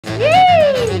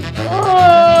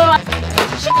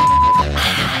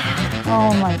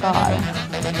Oh my god.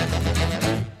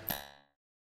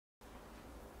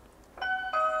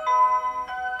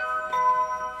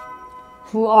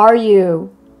 Who are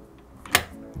you?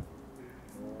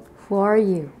 Who are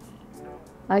you?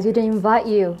 I didn't invite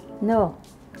you. No,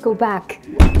 go back.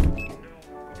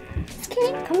 Just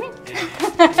kidding, come in.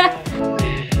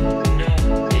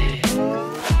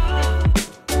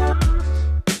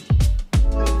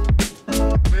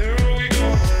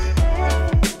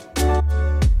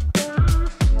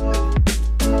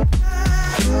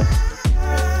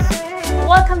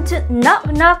 Welcome to Knock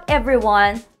Knock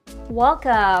everyone.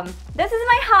 Welcome. This is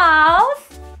my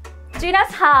house.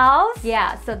 Jina's house.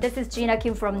 Yeah, so this is Jina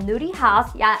Kim from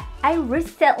Nurihaus. Yeah, I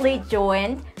recently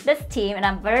joined this team and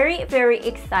I'm very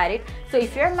excited. So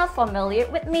if you're not familiar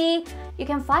with me, you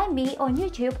can find me on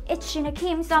YouTube. It's Jina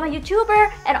Kim. So I'm a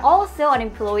YouTuber and also an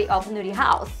employee of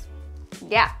Nurihaus.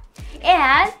 Yeah.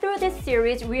 And through this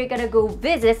series, we're gonna go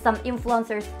visit some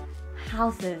influencers'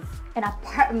 houses and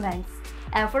apartments.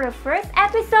 And for the first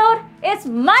episode, it's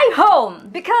my home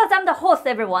because I'm the host,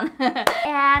 everyone.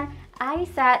 And I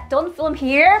said, don't film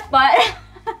here, but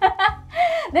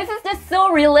this is just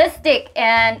so realistic.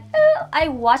 And I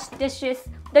washed dishes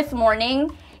this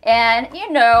morning. And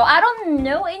you know, I don't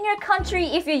know in your country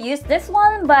if you use this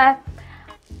one, but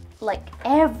like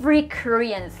every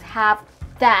Koreans have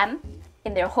them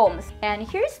in their homes. And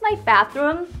here's my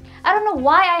bathroom. I don't know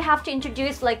why I have to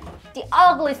introduce like the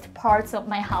ugliest parts of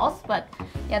my house, but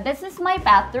yeah, this is my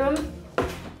bathroom.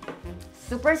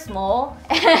 Super small.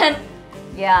 And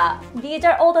yeah, these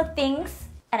are all the things.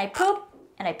 And I poop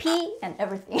and I pee and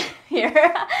everything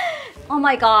here. Oh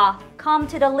my god, come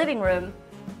to the living room.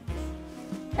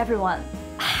 Everyone.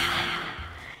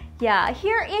 Yeah,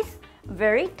 here is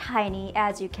very tiny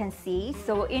as you can see.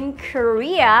 So in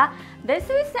Korea, this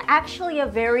is actually a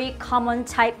very common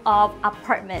type of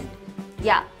apartment.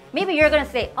 Yeah, maybe you're gonna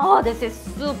say, oh, this is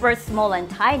super small and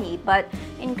tiny, but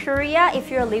in Korea, if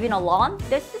you're living alone,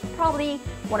 this is probably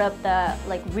one of the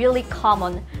like really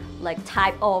common like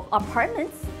type of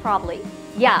apartments, probably.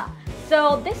 Yeah,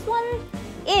 so this one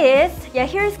is, yeah,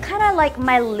 here's kind of like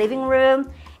my living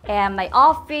room and my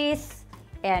office.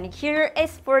 And here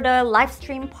is for the live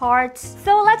stream part.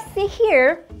 So let's see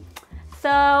here.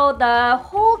 So the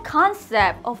whole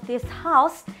concept of this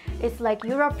house is like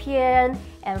European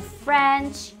and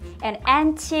French and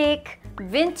antique,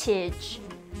 vintage.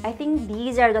 I think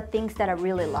these are the things that I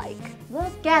really like.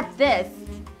 Look at this.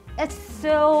 It's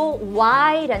so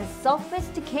wide and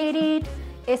sophisticated.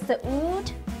 It's the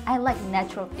wood. I like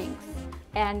natural things.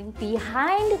 And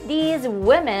behind these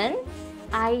women,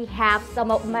 I have some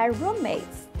of my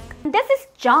roommates. This is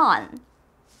John.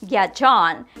 Yeah,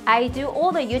 John. I do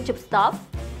all the YouTube stuff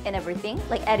and everything,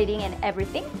 like editing and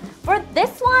everything. For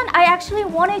this one, I actually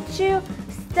wanted to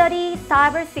study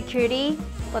cybersecurity,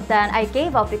 but then I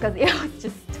gave up because it was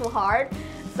just too hard.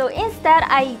 So instead,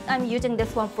 I'm using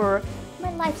this one for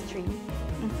my live stream.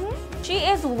 She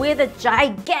is with a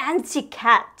gigantic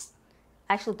cat.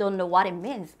 I actually don't know what it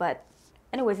means, but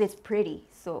anyways, it's pretty.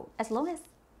 So as long as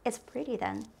it's pretty,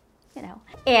 then you know.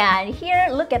 And here,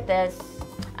 look at this.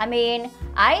 I mean,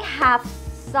 I have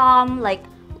some like,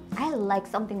 I like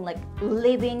something like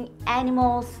living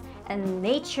animals and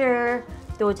nature,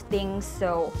 those things.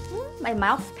 So my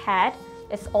mouse pad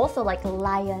is also like a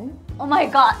lion. Oh my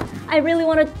god, I really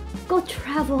want to go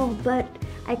travel, but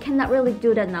I cannot really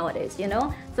do that nowadays, you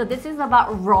know. So this is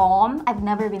about Rome. I've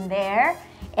never been there.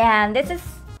 And this is,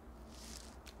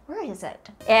 where is it?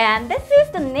 And this is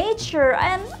the nature,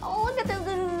 and oh, look at this,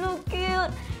 this is so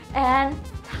cute. And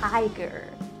tiger.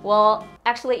 Well,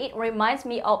 actually it reminds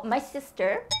me of my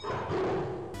sister.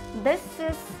 This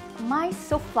is my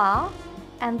sofa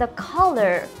and the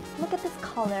color. Look at this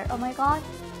color. Oh my god.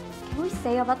 Can we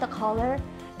say about the color?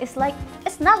 It's like,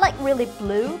 it's not like really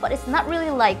blue, but it's not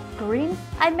really like green.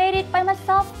 I made it by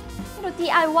myself, you know,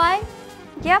 DIY.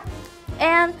 Yep.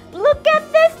 And look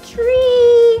at this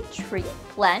tree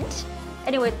plant.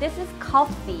 Anyway, this is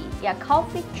coffee. Yeah,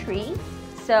 coffee tree.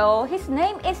 So his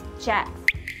name is Jack.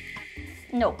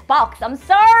 No, Box. I'm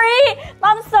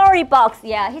sorry, Box.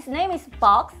 Yeah, his name is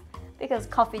Box because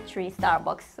coffee tree,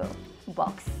 Starbucks, so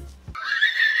Box.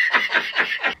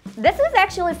 This is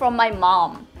actually from my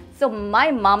mom. So my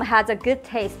mom has a good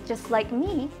taste, just like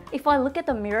me. If I look at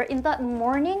the mirror in the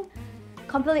morning,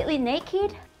 completely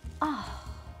naked, oh.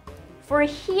 For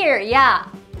here, yeah,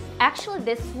 actually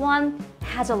this one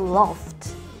has a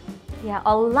loft. Yeah,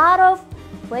 a lot of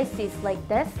places like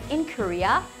this in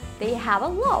Korea, they have a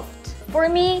loft. For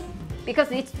me,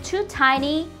 because it's too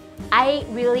tiny, I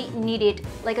really needed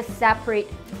like a separate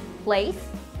place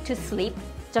to sleep,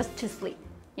 just to sleep.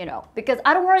 you know, because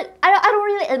I don't really.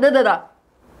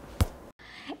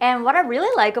 And what I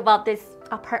really like about this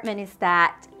apartment is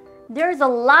that there's a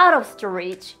lot of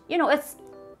storage. You know, it's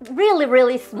really,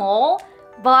 really small,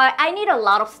 but I need a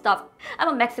lot of stuff.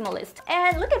 I'm a maximalist.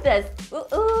 And look at this.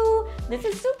 Ooh, this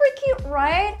is super cute,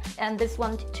 right? And this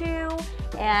one too.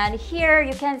 And here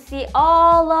you can see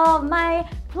all of my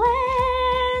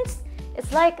plants.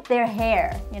 It's like their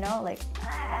hair, you know, like,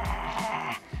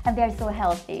 and they're so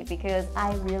healthy because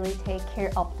I really take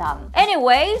care of them.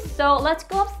 Anyway, so let's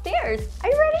go upstairs. Are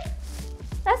you ready?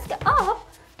 Let's go up.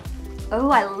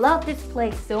 Oh, I love this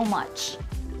place so much.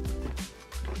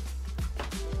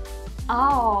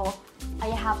 Oh, I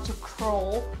have to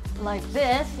crawl like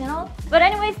this, you know? But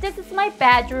anyways, this is my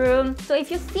bedroom. So if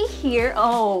you see here,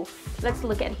 oh, let's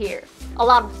look at here. A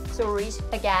lot of storage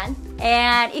again.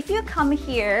 And if you come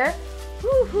here,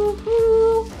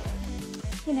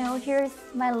 you know, here's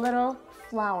my little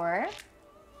flower.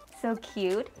 So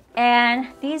cute. And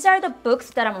these are the books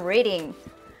that I'm reading.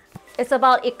 It's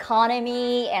about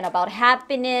economy and about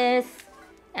happiness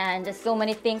and just so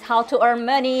many things, how to earn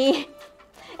money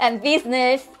and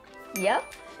business. Yep.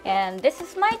 And this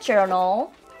is my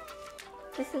journal.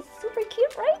 This is super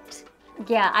cute, right?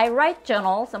 Yeah, I write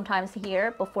journal sometimes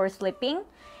here before sleeping.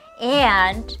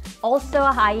 And also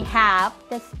I have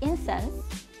this incense.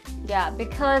 Yeah,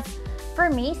 because for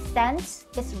me, scent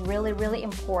is really, really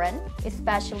important,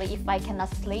 especially if I cannot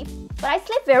sleep. But I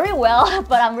sleep very well,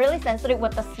 but I'm really sensitive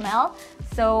with the smell.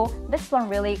 So this one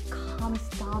really calms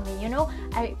down me, you know?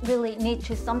 I really need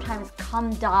to sometimes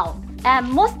calm down. And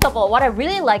most of all, what I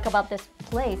really like about this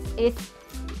place is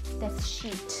this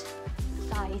sheet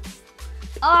size.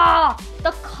 Ah,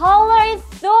 the color is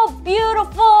so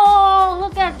beautiful!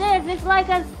 Look at this, it's like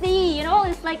a sea, you know?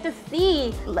 It's like the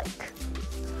sea.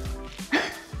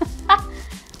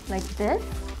 Like this.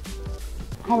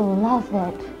 I love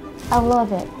it. I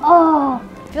love it. Oh,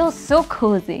 it feels so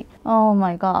cozy. Oh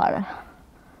my god.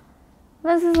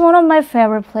 This is one of my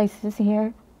favorite places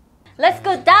here. Let's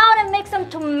go down and make some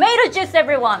tomato juice,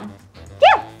 everyone.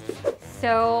 Yeah.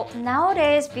 So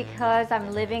nowadays, because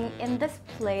I'm living in this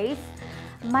place,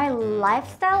 my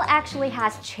lifestyle actually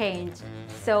has changed.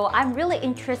 So I'm really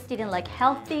interested in like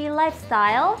healthy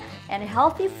lifestyle and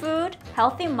healthy food,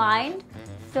 healthy mind.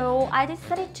 So I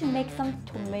decided to make some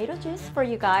tomato juice for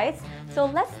you guys. So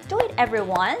let's do it,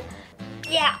 everyone.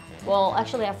 Yeah. Well,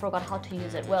 actually, I forgot how to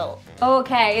use it. Well,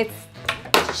 okay, it's...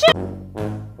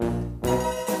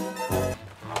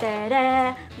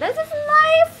 Ta-da! This is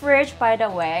my fridge, by the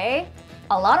way.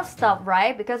 A lot of stuff,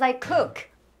 right? Because I cook.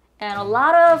 And a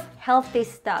lot of healthy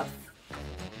stuff.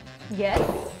 Yes.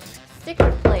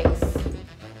 Secret place.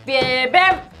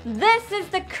 Bam! This is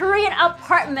the Korean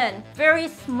apartment. Very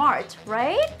smart,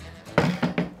 right?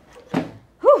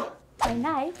 Whew, my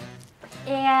knife.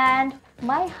 And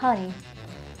my honey.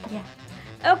 Yeah.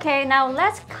 Okay, now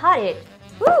let's cut it.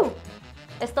 Woo!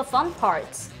 It's the fun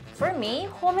part. For me,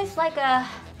 home is like a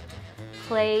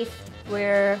place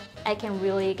where I can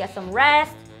really get some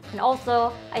rest. And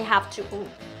also, I have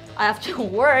to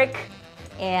work.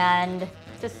 And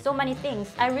just so many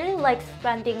things. I really like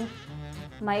spending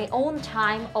my own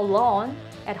time alone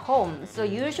at home. So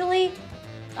usually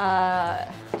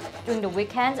during the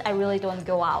weekends, I really don't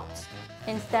go out.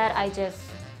 Instead, I just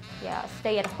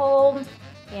stay at home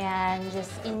and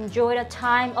just enjoy the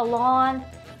time alone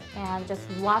and just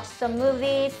watch some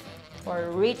movies or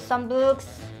read some books.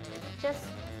 Just,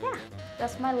 yeah,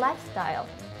 that's my lifestyle.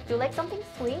 Do you like something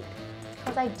sweet?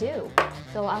 Because I do.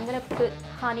 So I'm gonna put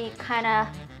honey kinda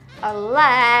a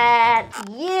lot.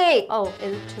 Yay! Oh,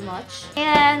 is it too much?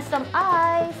 And some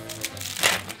ice.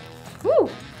 Woo!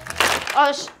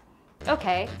 Oh,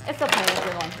 okay. It's okay,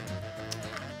 everyone.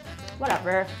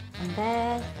 Whatever. And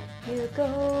then you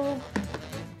go.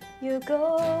 You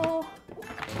go.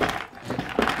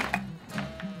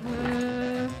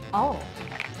 Oh.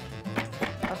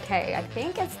 Okay, I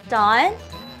think it's done.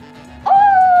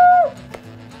 Oh!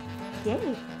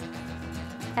 Yay.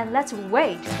 And let's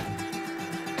wait.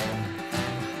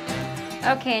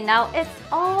 Okay, now it's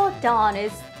all done.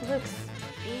 It looks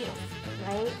beautiful,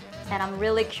 right? And I'm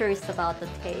really curious about the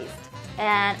taste.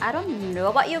 And I don't know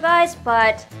about you guys,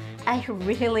 but I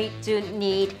really do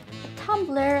need a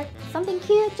tumbler. Something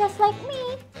cute just like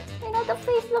me. You know, the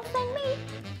face looks like me.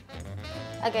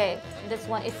 Okay, this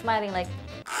one is smiling like,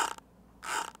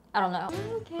 I don't know.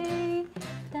 Okay.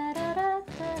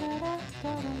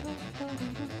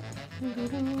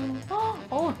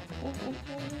 Oh.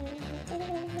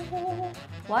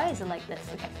 Why is it like this?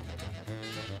 Okay.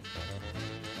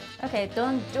 Okay,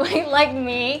 don't do it like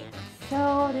me.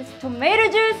 So this tomato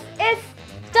juice is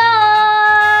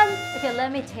done. Okay,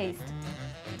 let me taste.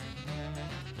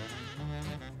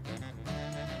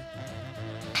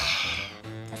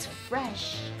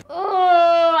 fresh.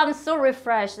 Oh, I'm so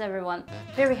refreshed, everyone.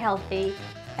 Very healthy,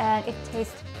 and it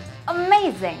tastes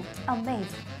amazing.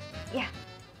 Amazing. Yeah.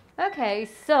 Okay,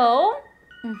 so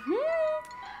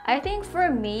I think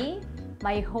for me,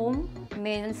 my home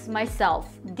means myself.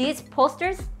 These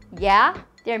posters, yeah,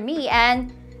 they're me,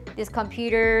 and these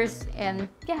computers and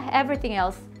yeah, everything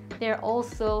else, they're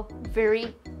also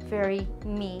very, very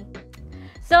me.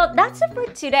 So that's it for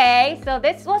today. So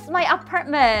this was my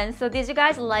apartment. So did you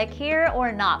guys like here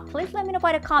or not? Please let me know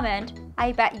by the comment.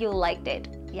 I bet you liked it.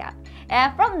 Yeah.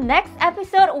 And from next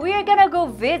episode, we're gonna go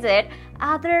visit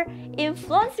other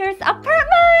influencers'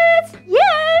 apartments.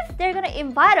 Yes, they're gonna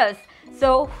invite us.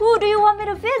 So who do you want me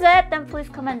to visit? Then please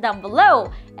comment down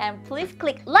below. And please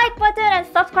click like button and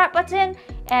subscribe button.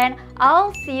 And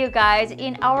I'll see you guys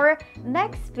in our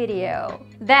next video.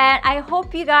 Then I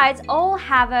hope you guys all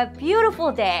have a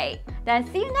beautiful day. Then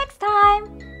see you next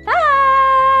time.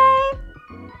 Bye!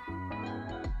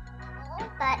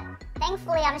 But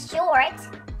thankfully I'm short.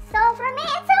 So for me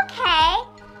it's okay.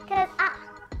 Cause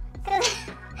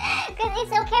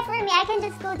it's okay for me. I can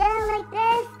just go down like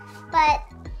this. But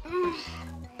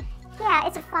yeah,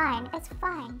 it's fine. It's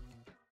fine.